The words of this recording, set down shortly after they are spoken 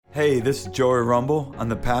Hey, this is Joey Rumble. I'm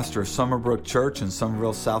the pastor of Summerbrook Church in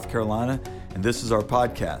Somerville, South Carolina, and this is our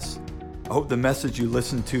podcast. I hope the message you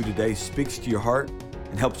listen to today speaks to your heart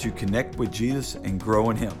and helps you connect with Jesus and grow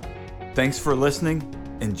in Him. Thanks for listening.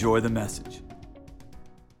 Enjoy the message.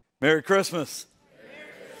 Merry Christmas.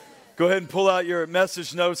 Go ahead and pull out your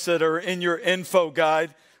message notes that are in your info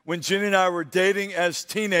guide. When Jenny and I were dating as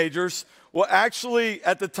teenagers, well, actually,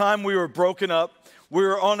 at the time we were broken up, we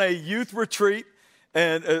were on a youth retreat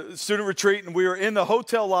and a student retreat, and we were in the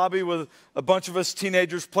hotel lobby with a bunch of us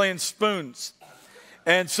teenagers playing spoons.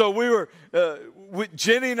 And so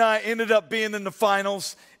Jenny and I ended up being in the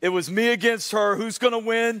finals. It was me against her. Who's going to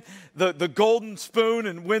win the golden spoon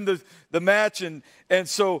and win the match? And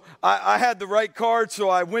so I had the right card, so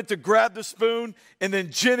I went to grab the spoon, and then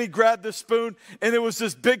Jenny grabbed the spoon, and it was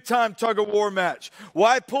this big-time tug-of-war match. Well,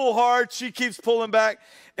 I pull hard. She keeps pulling back,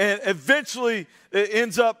 and eventually it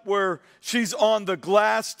ends up where she's on the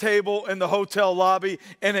glass table in the hotel lobby,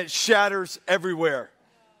 and it shatters everywhere.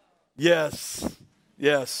 Yes.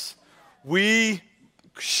 We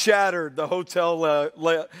shattered the hotel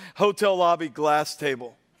lobby glass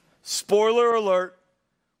table. Spoiler alert,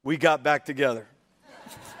 we got back together.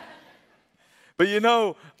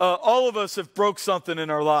 But all of us have broke something in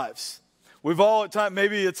our lives. We've all at times,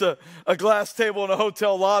 maybe it's a glass table in a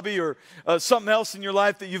hotel lobby or something else in your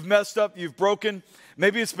life that you've messed up, you've broken.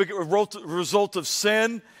 Maybe it's a result of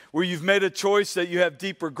sin where you've made a choice that you have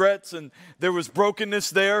deep regrets and there was brokenness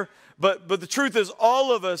there. But the truth is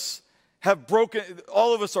all of us have broken,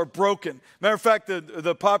 all of us are broken. Matter of fact,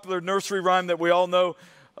 the popular nursery rhyme that we all know,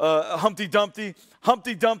 Humpty Dumpty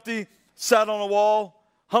sat on a wall,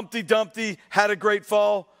 Humpty Dumpty had a great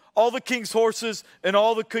fall. All the king's horses and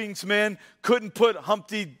all the king's men couldn't put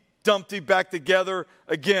Humpty Dumpty back together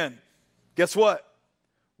again. Guess what?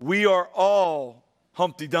 We are all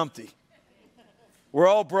Humpty Dumpty. We're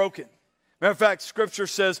all broken. Matter of fact, Scripture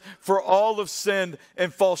says, for all have sinned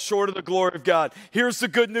and fall short of the glory of God. Here's the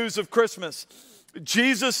good news of Christmas.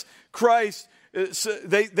 Jesus Christ,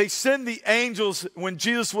 they send the angels when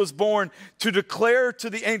Jesus was born to declare to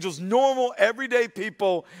the angels, normal, everyday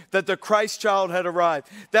people, that the Christ child had arrived.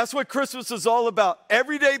 That's what Christmas is all about.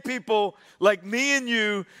 Everyday people like me and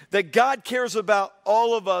you, that God cares about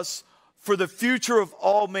all of us for the future of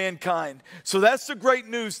all mankind. So that's the great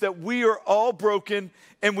news, that we are all broken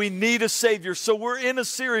and we need a Savior. So we're in a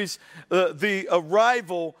series, The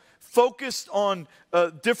Arrival, focused on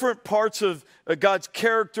different parts of God's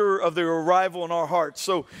character of the arrival in our hearts.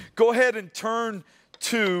 So go ahead and turn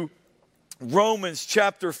to Romans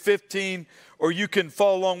chapter 15, or you can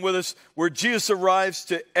follow along with us, where Jesus arrives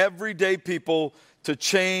to everyday people to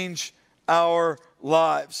change our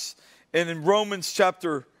lives. And in Romans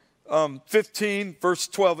chapter 15, verse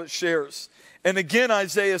 12, it shares, and again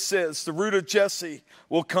Isaiah says, the root of Jesse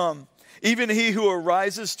will come, even he who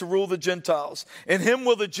arises to rule the Gentiles. In him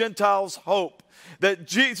will the Gentiles hope. That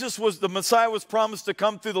the Messiah was promised to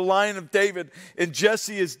come through the line of David, and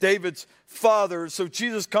Jesse is David's father. So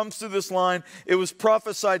Jesus comes through this line. It was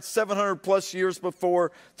prophesied 700 plus years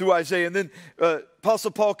before through Isaiah. And then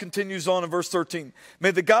Apostle Paul continues on in verse 13.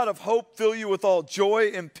 May the God of hope fill you with all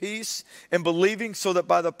joy and peace in believing, so that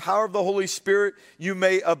by the power of the Holy Spirit you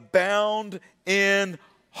may abound in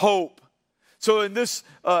hope. So in this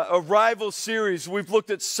Arrival series, we've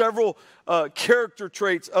looked at several character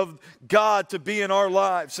traits of God to be in our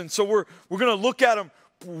lives. And so we're going to look at them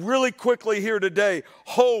really quickly here today.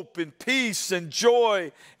 Hope and peace and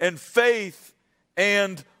joy and faith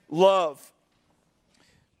and love.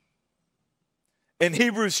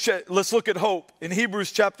 Let's look at hope. In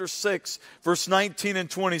Hebrews chapter 6, verse 19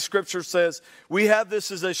 and 20, Scripture says, we have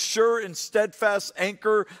this as a sure and steadfast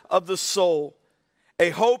anchor of the soul, a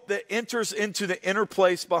hope that enters into the inner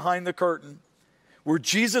place behind the curtain, where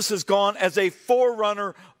Jesus has gone as a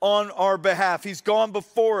forerunner on our behalf. He's gone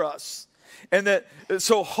before us.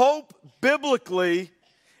 So hope biblically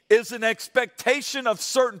is an expectation of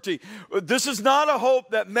certainty. This is not a hope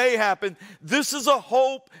that may happen. This is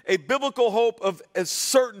a biblical hope of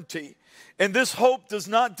certainty. And this hope does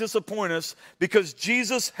not disappoint us, because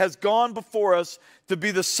Jesus has gone before us to be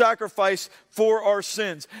the sacrifice for our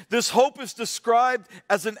sins. This hope is described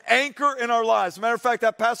as an anchor in our lives. As a matter of fact,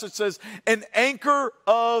 that passage says, an anchor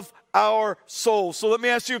of our soul. So let me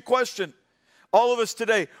ask you a question. All of us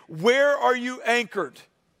today, where are you anchored?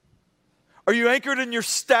 Are you anchored in your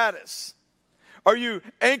status? Are you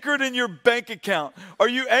anchored in your bank account? Are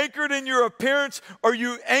you anchored in your appearance? Are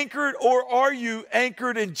you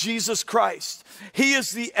anchored in Jesus Christ? He is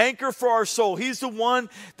the anchor for our soul. He's the one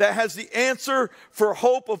that has the answer for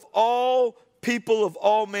hope of all people, of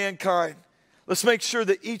all mankind. Let's make sure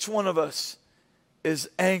that each one of us is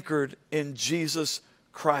anchored in Jesus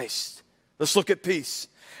Christ. Let's look at peace.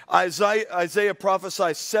 Isaiah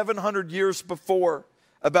prophesied 700 years before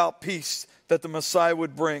about peace that the Messiah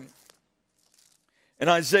would bring. In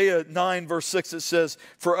Isaiah 9, verse 6, it says,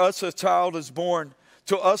 "For us a child is born,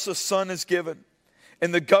 to us a son is given,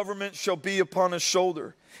 and the government shall be upon his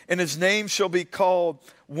shoulder, and his name shall be called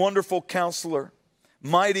Wonderful Counselor,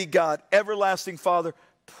 Mighty God, Everlasting Father,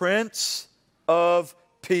 Prince of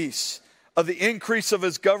Peace. Of the increase of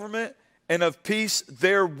his government and of peace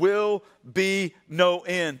there will be no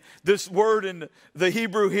end." This word in the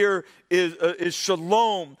Hebrew here is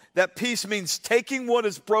shalom. That peace means taking what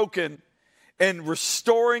is broken and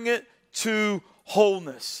restoring it to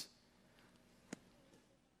wholeness.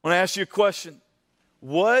 I want to ask you a question.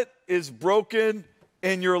 What is broken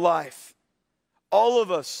in your life? All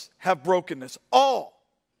of us have brokenness. All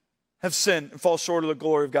have sinned and fall short of the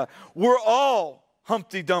glory of God. We're all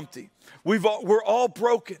Humpty Dumpty. We're all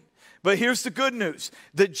broken. But here's the good news,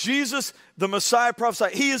 that Jesus, the Messiah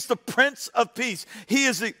prophesied, he is the Prince of Peace. He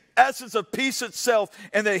is the essence of peace itself,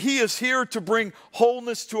 and that he is here to bring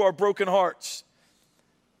wholeness to our broken hearts.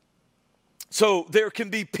 So there can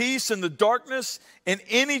be peace in the darkness and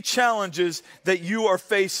any challenges that you are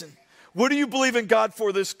facing. What do you believe in God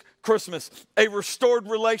for this Christmas? A restored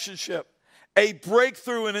relationship, a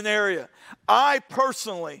breakthrough in an area. I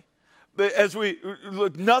personally, as we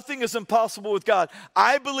look, nothing is impossible with God.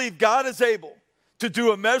 I believe God is able to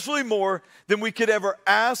do immeasurably more than we could ever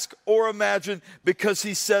ask or imagine, because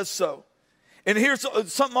he says so. And here's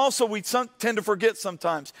something also we tend to forget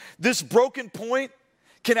sometimes. This broken point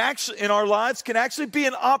can actually, in our lives, can actually be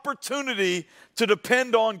an opportunity to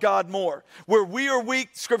depend on God more. Where we are weak,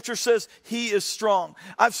 Scripture says he is strong.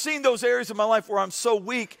 I've seen those areas of my life where I'm so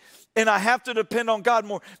weak and I have to depend on God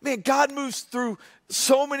more. Man, God moves through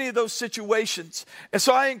so many of those situations. And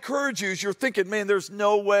so I encourage you, as you're thinking, man, there's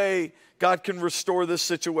no way God can restore this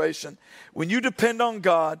situation. When you depend on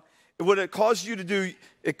God, what it causes you to do,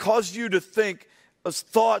 it causes you to think of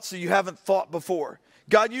thoughts that you haven't thought before.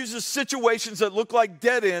 God uses situations that look like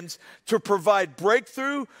dead ends to provide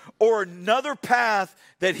breakthrough or another path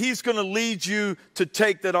that he's going to lead you to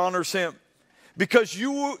take that honors him. Because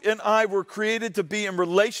you and I were created to be in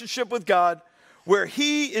relationship with God, where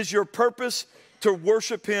he is your purpose to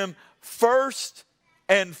worship him first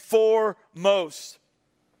and foremost.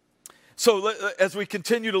 So as we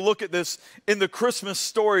continue to look at this in the Christmas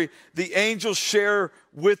story, the angels share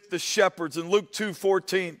with the shepherds in Luke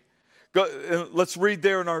 2:14. Let's read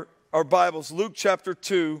there in our Bibles, Luke chapter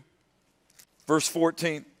 2, verse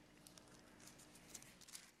 14.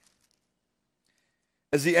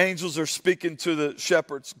 As the angels are speaking to the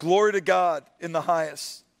shepherds, "Glory to God in the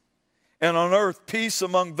highest, and on earth peace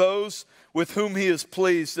among those with whom he is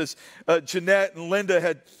pleased." As Jeanette and Linda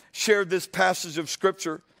had shared this passage of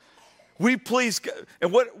Scripture, we please God.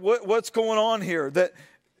 And what's going on here?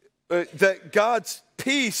 That God's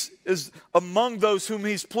peace is among those whom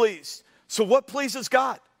he's pleased. So what pleases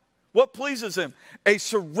God? What pleases him? A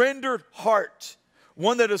surrendered heart.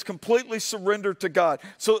 One that is completely surrendered to God.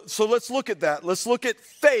 So let's look at that. Let's look at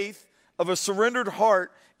faith of a surrendered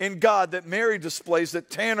heart in God that Mary displays, that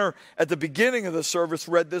Tanner at the beginning of the service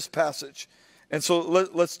read this passage. And so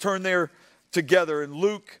let's turn there together in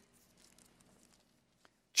Luke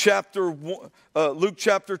chapter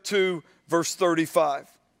 2, verse 35.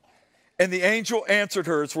 "And the angel answered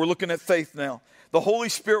her," as we're looking at faith now, "The Holy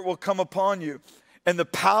Spirit will come upon you, and the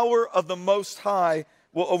power of the Most High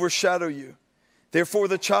will overshadow you. Therefore,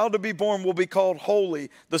 the child to be born will be called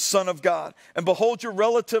Holy, the Son of God. And behold, your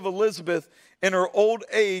relative Elizabeth, in her old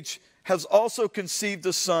age, has also conceived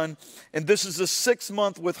a son, and this is the 6th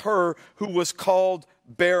month with her who was called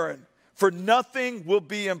barren. For nothing will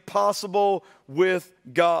be impossible with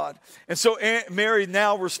God." And so Mary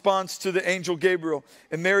now responds to the angel Gabriel.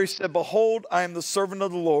 And Mary said, "Behold, I am the servant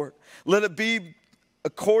of the Lord. Let it be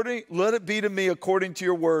to me according to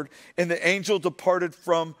your word." And the angel departed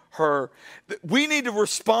from her. We need to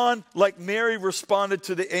respond like Mary responded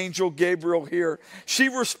to the angel Gabriel here. She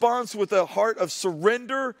responds with a heart of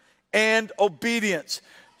surrender and obedience.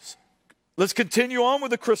 Let's continue on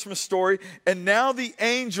with the Christmas story. And now we're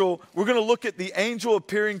going to look at the angel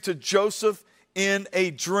appearing to Joseph in a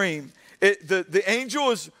dream. The angel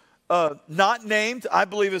is not named. I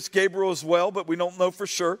believe it's Gabriel as well, but we don't know for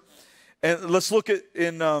sure. And let's look at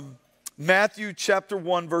in Matthew chapter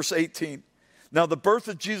 1, verse 18. "Now the birth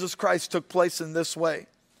of Jesus Christ took place in this way.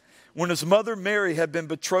 When his mother Mary had been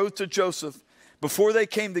betrothed to Joseph, before they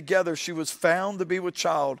came together, she was found to be with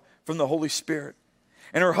child from the Holy Spirit.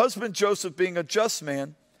 And her husband Joseph, being a just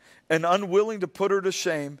man and unwilling to put her to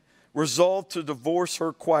shame, resolved to divorce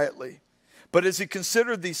her quietly. But as he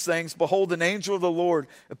considered these things, behold, an angel of the Lord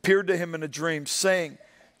appeared to him in a dream, saying,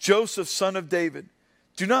 Joseph, son of David,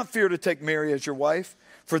 do not fear to take Mary as your wife,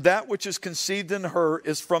 for that which is conceived in her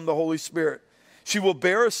is from the Holy Spirit. She will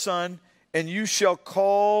bear a son, and you shall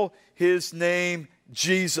call his name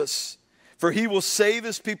Jesus, for he will save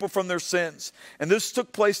his people from their sins. And this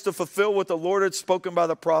took place to fulfill what the Lord had spoken by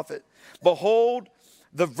the prophet. Behold,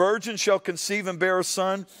 the virgin shall conceive and bear a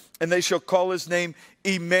son, and they shall call his name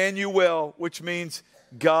Emmanuel, which means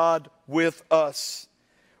God with us.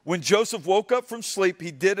 When Joseph woke up from sleep,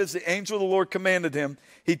 he did as the angel of the Lord commanded him.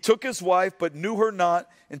 He took his wife, but knew her not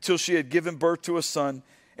until she had given birth to a son,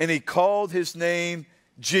 and he called his name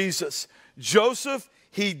Jesus. Joseph,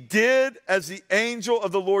 he did as the angel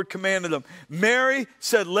of the Lord commanded him. Mary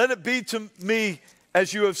said, let it be to me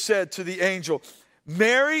as you have said to the angel.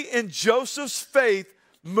 Mary and Joseph's faith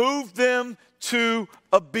moved them to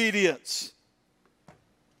obedience.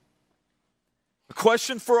 A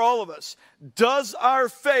question for all of us. Does our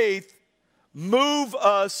faith move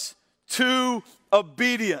us to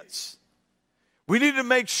obedience? We need to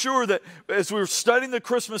make sure that as we're studying the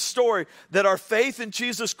Christmas story, that our faith in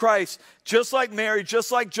Jesus Christ, just like Mary,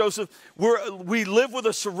 just like Joseph, we live with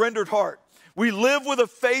a surrendered heart. We live with a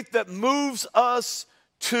faith that moves us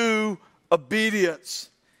to obedience.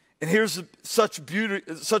 And here's such a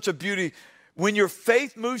beauty. When your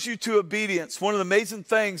faith moves you to obedience, one of the amazing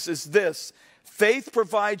things is this. Faith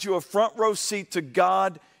provides you a front row seat to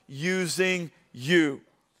God using you.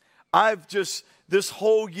 This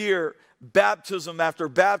whole year, baptism after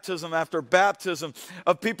baptism after baptism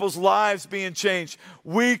of people's lives being changed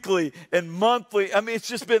weekly and monthly. I mean, it's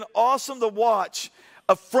just been awesome to watch.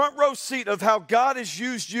 A front row seat of how God has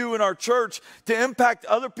used you in our church to impact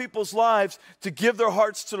other people's lives, to give their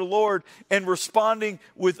hearts to the Lord, and responding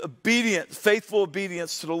with obedience, faithful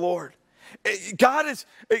obedience to the Lord.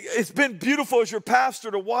 It's been beautiful as your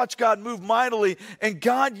pastor to watch God move mightily and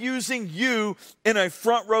God using you in a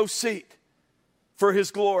front row seat for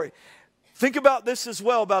his glory. Think about this as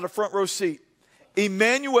well, about a front row seat.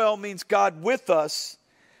 Emmanuel means God with us.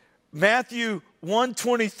 Matthew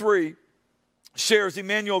 1:23 shares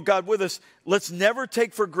Emmanuel, God with us. Let's never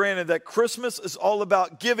take for granted that Christmas is all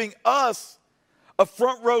about giving us a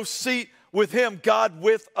front row seat with him, God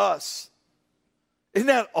with us. Isn't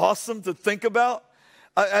that awesome to think about?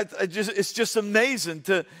 It's just amazing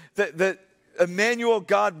that Emmanuel,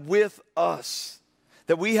 God with us,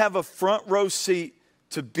 that we have a front row seat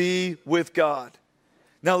to be with God.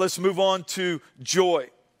 Now let's move on to joy.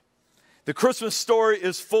 The Christmas story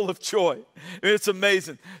is full of joy. I mean, it's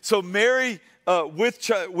amazing. So Mary,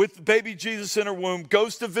 with baby Jesus in her womb,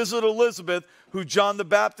 goes to visit Elizabeth, who John the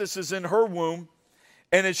Baptist is in her womb.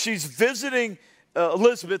 And as she's visiting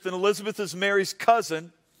Elizabeth, and Elizabeth is Mary's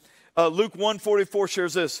cousin, Luke 1:44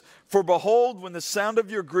 shares this. For behold, when the sound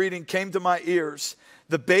of your greeting came to my ears,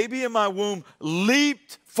 the baby in my womb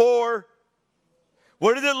leaped for,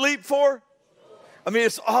 what did it leap for? I mean,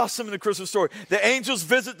 it's awesome in the Christmas story. The angels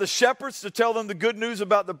visit the shepherds to tell them the good news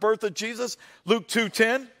about the birth of Jesus. Luke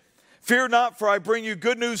 2:10. Fear not, for I bring you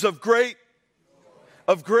good news of great,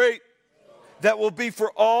 that will be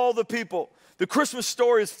for all the people. The Christmas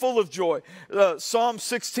story is full of joy. Psalm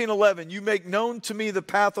 16:11, you make known to me the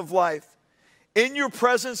path of life. In your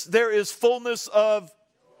presence there is fullness of,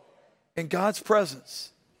 in God's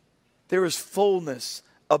presence, there is fullness,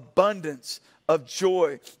 abundance of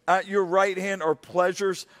joy. At your right hand are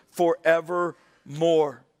pleasures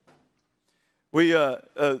forevermore. We,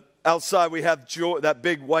 outside we have joy, that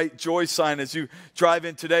big white joy sign as you drive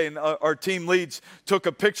in today, and our team leads took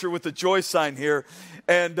a picture with the joy sign here.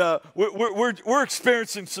 And we're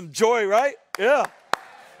experiencing some joy, right?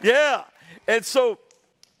 Yeah. And so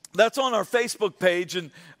that's on our Facebook page.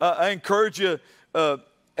 And I encourage you,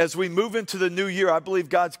 as we move into the new year, I believe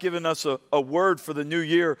God's given us a word for the new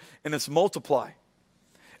year, and it's multiply.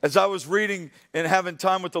 As I was reading and having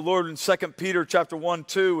time with the Lord in 2 Peter chapter 1,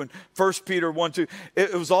 2, and 1 Peter 1, 2,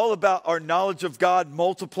 it was all about our knowledge of God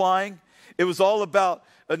multiplying. It was all about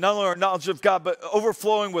not only our knowledge of God, but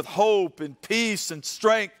overflowing with hope and peace and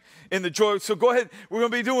strength in the joy. So go ahead. We're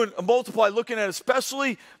going to be doing a multiply, looking at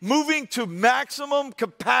especially moving to maximum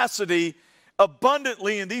capacity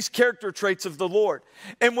abundantly in these character traits of the Lord.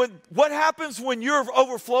 And what happens when you're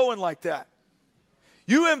overflowing like that?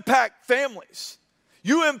 You impact families.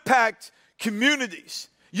 You impact communities.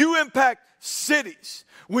 You impact cities.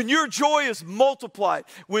 When your joy is multiplied,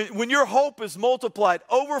 when your hope is multiplied,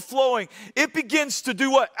 overflowing, it begins to do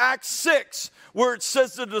what? Acts 6, where it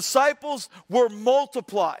says the disciples were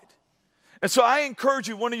multiplied. And so I encourage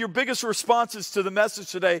you, one of your biggest responses to the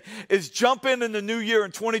message today is jump in the new year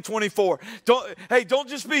in 2024. Don't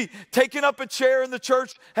just be taking up a chair in the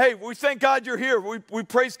church. Hey, we thank God you're here. We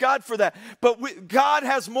praise God for that. But God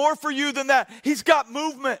has more for you than that. He's got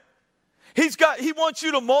movement. He wants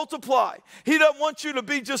you to multiply. He doesn't want you to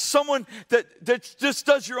be just someone that just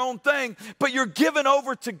does your own thing, but you're given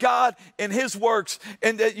over to God and His works,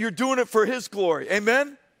 and that you're doing it for His glory.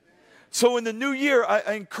 Amen? So in the new year,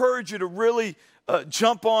 I encourage you to really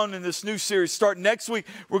jump on in this new series. Start next week,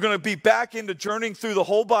 we're going to be back into journeying through the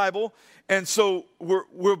whole Bible. And so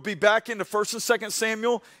we'll be back into 1st and 2nd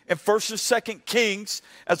Samuel and 1st and 2nd Kings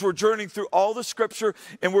as we're journeying through all the scripture.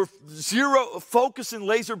 And we're focusing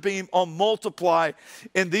laser beam on multiply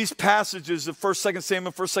in these passages of 1st, 2nd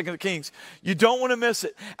Samuel, 1st, 2nd Kings. You don't want to miss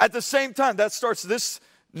it. At the same time, that starts this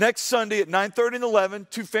next Sunday at 9:30 and 11,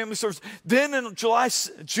 2 family services. Then in July, it's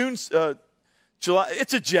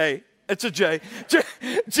a J. It's a J.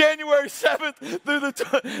 January 7th through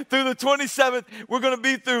the 27th, we're going to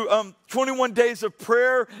be through 21 days of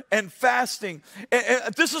prayer and fasting.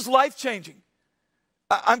 And this is life-changing.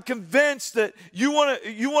 I'm convinced that you want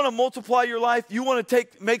to multiply your life. You want to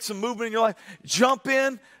make some movement in your life. Jump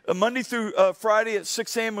in Monday through Friday at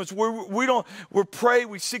 6 a.m. We pray,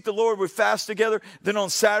 we seek the Lord, we fast together. Then on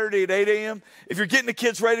Saturday at 8 a.m. If you're getting the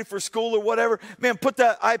kids ready for school or whatever, man, put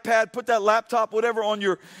that iPad, put that laptop, whatever on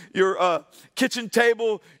your kitchen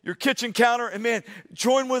table, your kitchen counter, and man,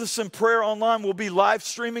 join with us in prayer online. We'll be live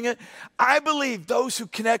streaming it. I believe those who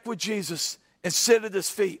connect with Jesus and sit at His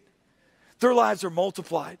feet, their lives are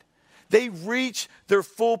multiplied. They reach their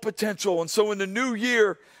full potential. And so in the new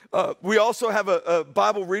year, we also have a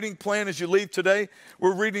Bible reading plan as you leave today.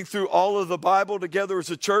 We're reading through all of the Bible together as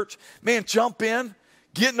a church. Man, jump in,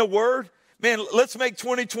 get in the Word. Man, let's make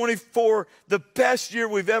 2024 the best year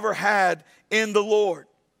we've ever had in the Lord.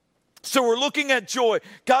 So we're looking at joy.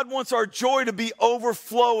 God wants our joy to be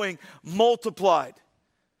overflowing, multiplied.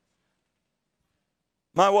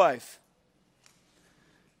 My wife,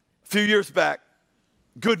 a few years back,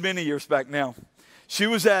 good many years back now, she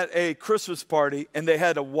was at a Christmas party and they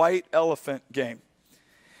had a white elephant game.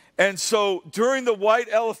 And so during the white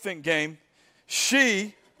elephant game,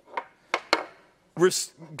 she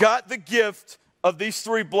got the gift of these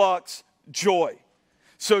 3 blocks, joy.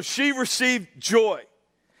 So she received joy.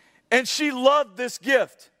 And she loved this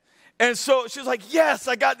gift. And so she was like, yes,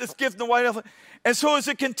 I got this gift in the white elephant. And so as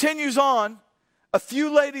it continues on, a few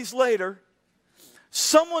ladies later,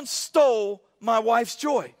 someone stole my wife's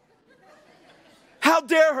joy. How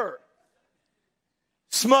dare her?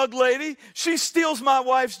 Smug lady, she steals my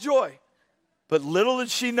wife's joy. But little did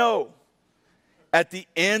she know, at the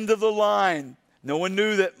end of the line, no one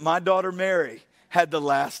knew that my daughter Mary had the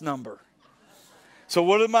last number. So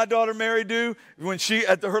what did my daughter Mary do when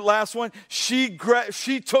at her last one? She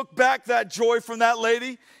took back that joy from that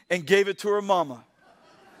lady and gave it to her mama.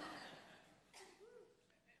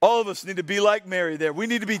 All of us need to be like Mary there. We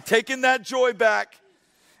need to be taking that joy back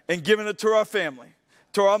and giving it to our family,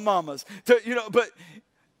 to our mamas. But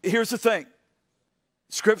here's the thing.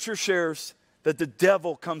 Scripture shares that the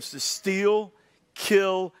devil comes to steal,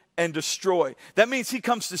 kill, and destroy. That means he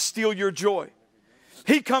comes to steal your joy.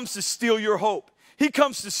 He comes to steal your hope. He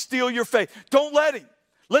comes to steal your faith. Don't let him.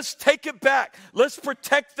 Let's take it back. Let's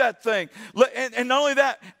protect that thing. And not only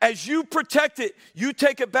that, as you protect it, you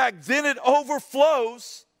take it back, then it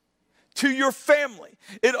overflows to your family.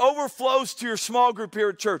 It overflows to your small group here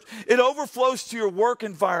at church. It overflows to your work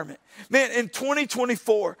environment. Man, in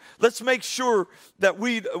 2024, let's make sure that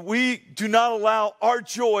we do not allow our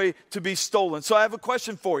joy to be stolen. So I have a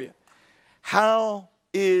question for you. How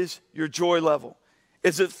is your joy level?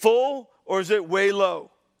 Is it full or is it way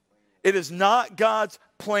low? It is not God's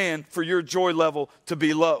plan for your joy level to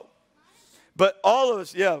be low. But all of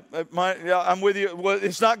us, I'm with you. Well,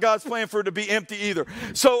 it's not God's plan for it to be empty either.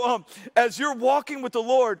 So as you're walking with the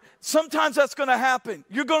Lord, sometimes that's going to happen.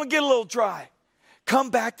 You're going to get a little dry. Come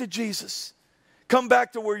back to Jesus. Come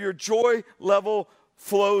back to where your joy level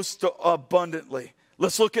flows to abundantly.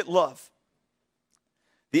 Let's look at love.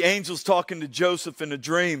 The angel's talking to Joseph in a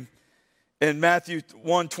dream in Matthew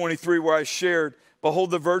 1:23, where I shared,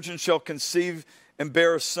 behold, the virgin shall conceive and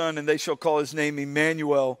bear a son, and they shall call his name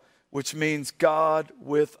Emmanuel, which means God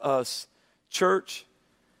with us. Church,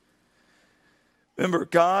 remember,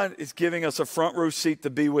 God is giving us a front row seat to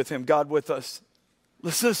be with him, God with us.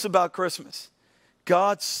 Listen to this about Christmas.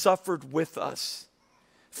 God suffered with us,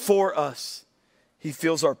 for us. He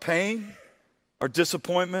feels our pain, our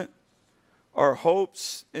disappointment, our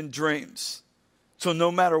hopes and dreams. So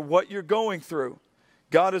no matter what you're going through,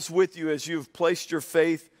 God is with you as you've placed your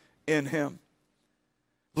faith in him.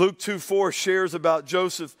 Luke 2:4 shares about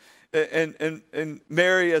Joseph and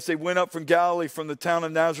Mary as they went up from Galilee, from the town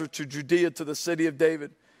of Nazareth to Judea, to the city of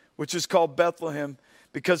David, which is called Bethlehem,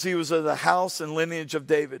 because he was of the house and lineage of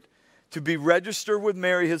David, to be registered with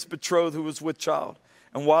Mary, his betrothed, who was with child.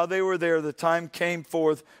 And while they were there, the time came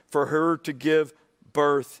forth for her to give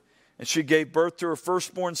birth. And she gave birth to her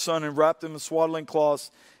firstborn son and wrapped him in swaddling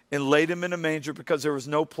cloths and laid him in a manger, because there was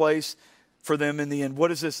no place for them in the inn.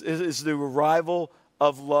 What is this? It is the arrival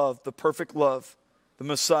of love, the perfect love, the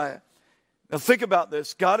Messiah. Now think about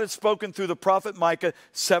this. God had spoken through the prophet Micah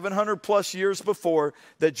 700 plus years before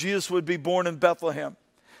that Jesus would be born in Bethlehem.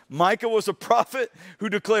 Micah was a prophet who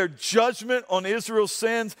declared judgment on Israel's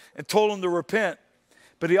sins and told them to repent.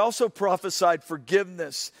 But he also prophesied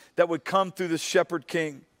forgiveness that would come through the shepherd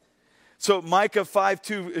king. So Micah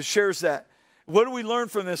 5:2 shares that. What do we learn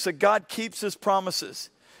from this? That God keeps his promises.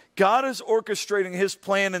 God is orchestrating his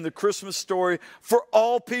plan in the Christmas story for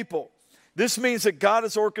all people. This means that God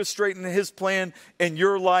is orchestrating his plan in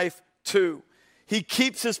your life too. He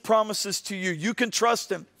keeps his promises to you. You can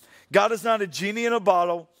trust him. God is not a genie in a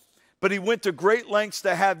bottle, but he went to great lengths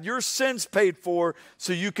to have your sins paid for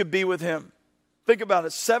so you could be with him. Think about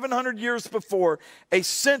it. 700 years before, a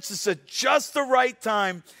census at just the right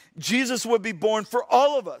time, Jesus would be born for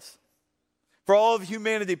all of us, for all of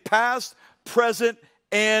humanity, past, present,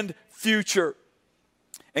 and future.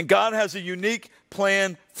 And God has a unique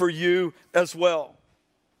plan for you as well.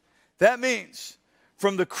 That means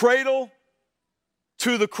from the cradle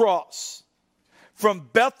to the cross, from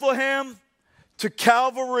Bethlehem to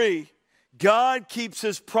Calvary, God keeps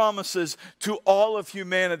his promises to all of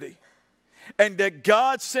humanity. And that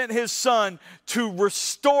God sent his son to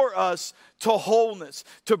restore us to wholeness,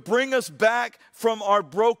 to bring us back from our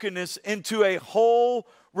brokenness into a whole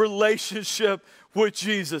relationship with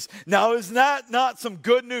Jesus. Now, is that not some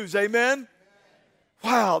good news? Amen?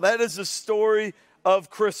 Wow, that is the story of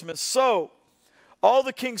Christmas. So, all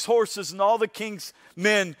the king's horses and all the king's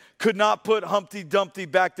men could not put Humpty Dumpty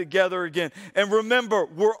back together again. And remember,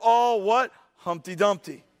 we're all what? Humpty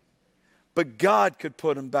Dumpty. But God could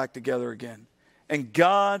put them back together again. And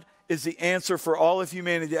God is the answer for all of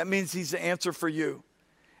humanity. That means he's the answer for you.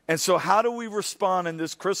 And so how do we respond in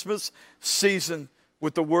this Christmas season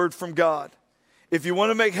with the word from God? If you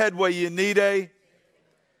want to make headway, you need I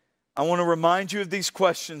want to remind you of these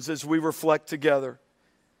questions as we reflect together.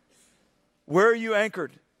 Where are you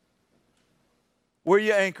anchored? Where are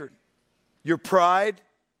you anchored? Your pride?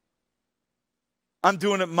 I'm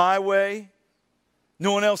doing it my way.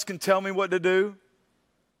 No one else can tell me what to do.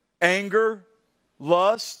 Anger,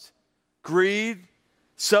 lust, greed,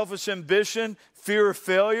 selfish ambition, fear of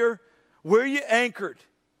failure. Where are you anchored?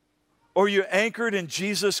 Or are you anchored in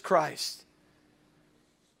Jesus Christ?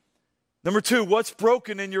 Number two, what's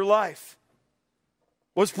broken in your life?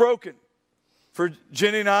 What's broken? For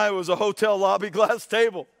Jenny and I, it was a hotel lobby glass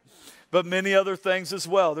table, but many other things as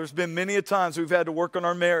well. There's been many a times we've had to work on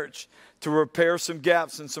our marriage to repair some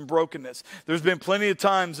gaps and some brokenness. There's been plenty of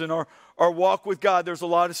times in our walk with God, there's a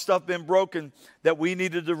lot of stuff been broken that we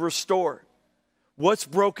needed to restore. What's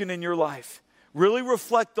broken in your life? Really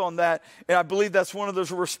reflect on that, and I believe that's one of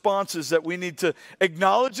those responses that we need to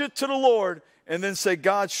acknowledge it to the Lord and then say,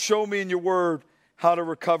 God, show me in your word how to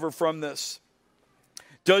recover from this.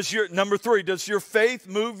 Number three, does your faith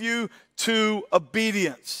move you to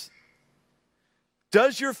obedience?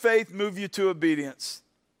 Does your faith move you to obedience?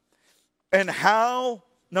 And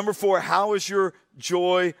number four, how is your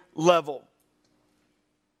joy level?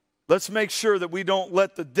 Let's make sure that we don't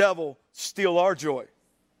let the devil steal our joy.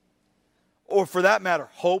 Or for that matter,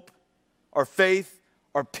 hope, our faith,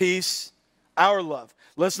 our peace, our love.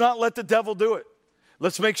 Let's not let the devil do it.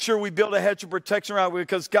 Let's make sure we build a hedge of protection around it,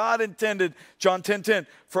 because God intended, John 10:10,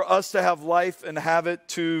 for us to have life and have it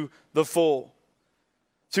to the full.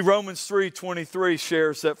 See, Romans 3:23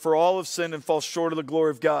 shares that for all have sinned and fall short of the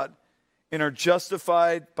glory of God and are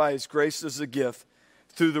justified by his grace as a gift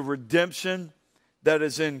through the redemption that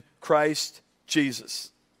is in Christ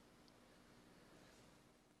Jesus.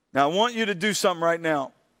 Now, I want you to do something right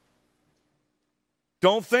now.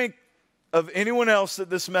 Don't think of anyone else that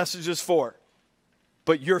this message is for,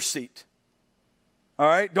 but your seat. All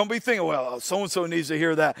right? Don't be thinking, well, so-and-so needs to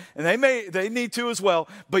hear that. And they need to as well,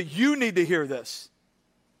 but you need to hear this.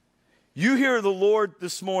 You hear the Lord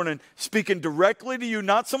this morning speaking directly to you,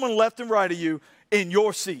 not someone left and right of you, in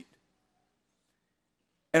your seat.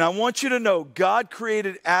 And I want you to know, God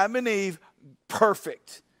created Adam and Eve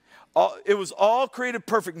perfect. It was all created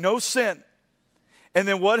perfect, no sin. And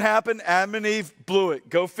then what happened? Adam and Eve blew it.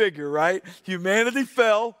 Go figure, right? Humanity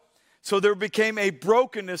fell, so there became a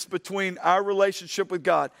brokenness between our relationship with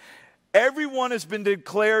God. Everyone has been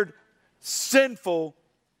declared sinful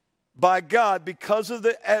by God because of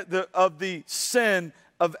the sin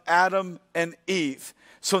of Adam and Eve.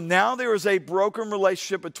 So now there is a broken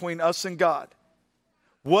relationship between us and God.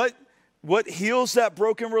 What heals that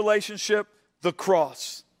broken relationship? The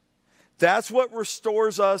cross. That's what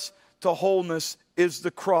restores us to wholeness, is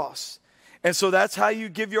the cross. And so that's how you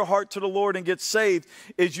give your heart to the Lord and get saved,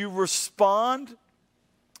 is you respond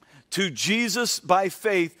to Jesus by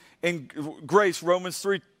faith in grace. Romans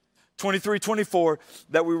 3:23-24,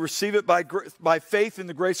 that we receive it by faith in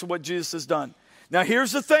the grace of what Jesus has done. Now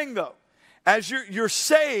here's the thing though. As you're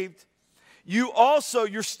saved,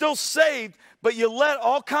 you're still saved, but you let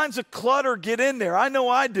all kinds of clutter get in there. I know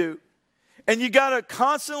I do. And you got to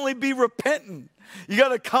constantly be repentant. You got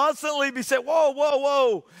to constantly be saying,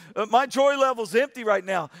 whoa, my joy level's empty right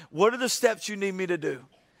now. What are the steps you need me to do?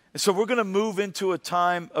 And so we're going to move into a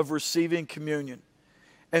time of receiving communion.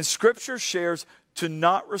 And Scripture shares to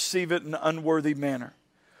not receive it in an unworthy manner.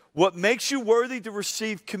 What makes you worthy to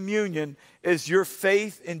receive communion is your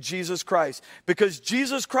faith in Jesus Christ. Because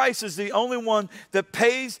Jesus Christ is the only one that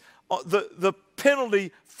pays the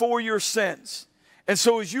penalty for your sins. And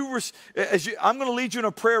so I'm going to lead you in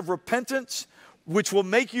a prayer of repentance, which will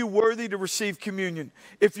make you worthy to receive communion.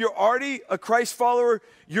 If you're already a Christ follower,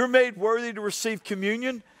 you're made worthy to receive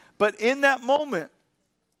communion. But in that moment,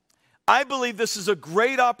 I believe this is a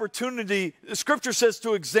great opportunity. The Scripture says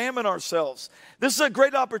to examine ourselves. This is a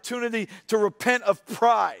great opportunity to repent of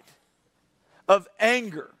pride, of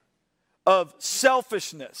anger, of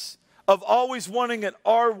selfishness, of always wanting it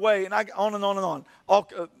our way, and on and on and on. All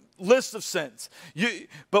list of sins.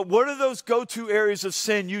 But what are those go-to areas of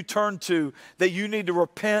sin you turn to that you need to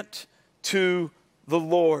repent to the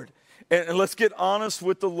Lord? And let's get honest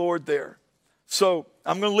with the Lord there. So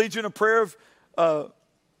I'm going to lead you in a prayer of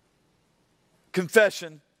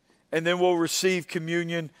confession, and then we'll receive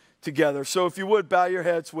communion together. So if you would, bow your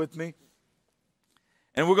heads with me.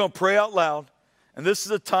 And we're going to pray out loud. And this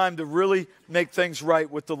is a time to really make things right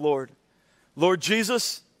with the Lord. Lord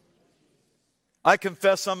Jesus, I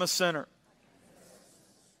confess I'm a sinner.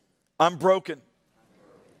 I'm broken.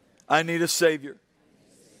 I need a Savior.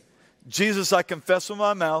 Jesus, I confess with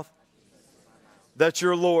my mouth that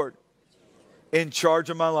you're Lord, in charge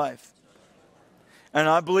of my life. And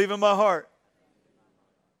I believe in my heart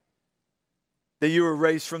that you were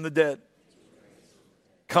raised from the dead.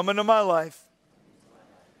 Come into my life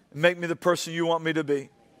and make me the person you want me to be.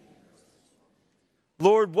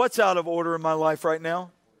 Lord, what's out of order in my life right now?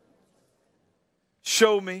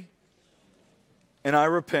 Show me, and I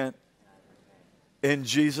repent. In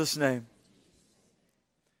Jesus' name.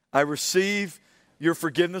 I receive your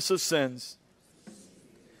forgiveness of sins.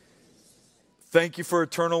 Thank you for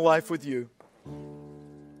eternal life with you.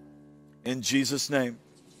 In Jesus' name.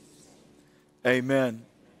 Amen.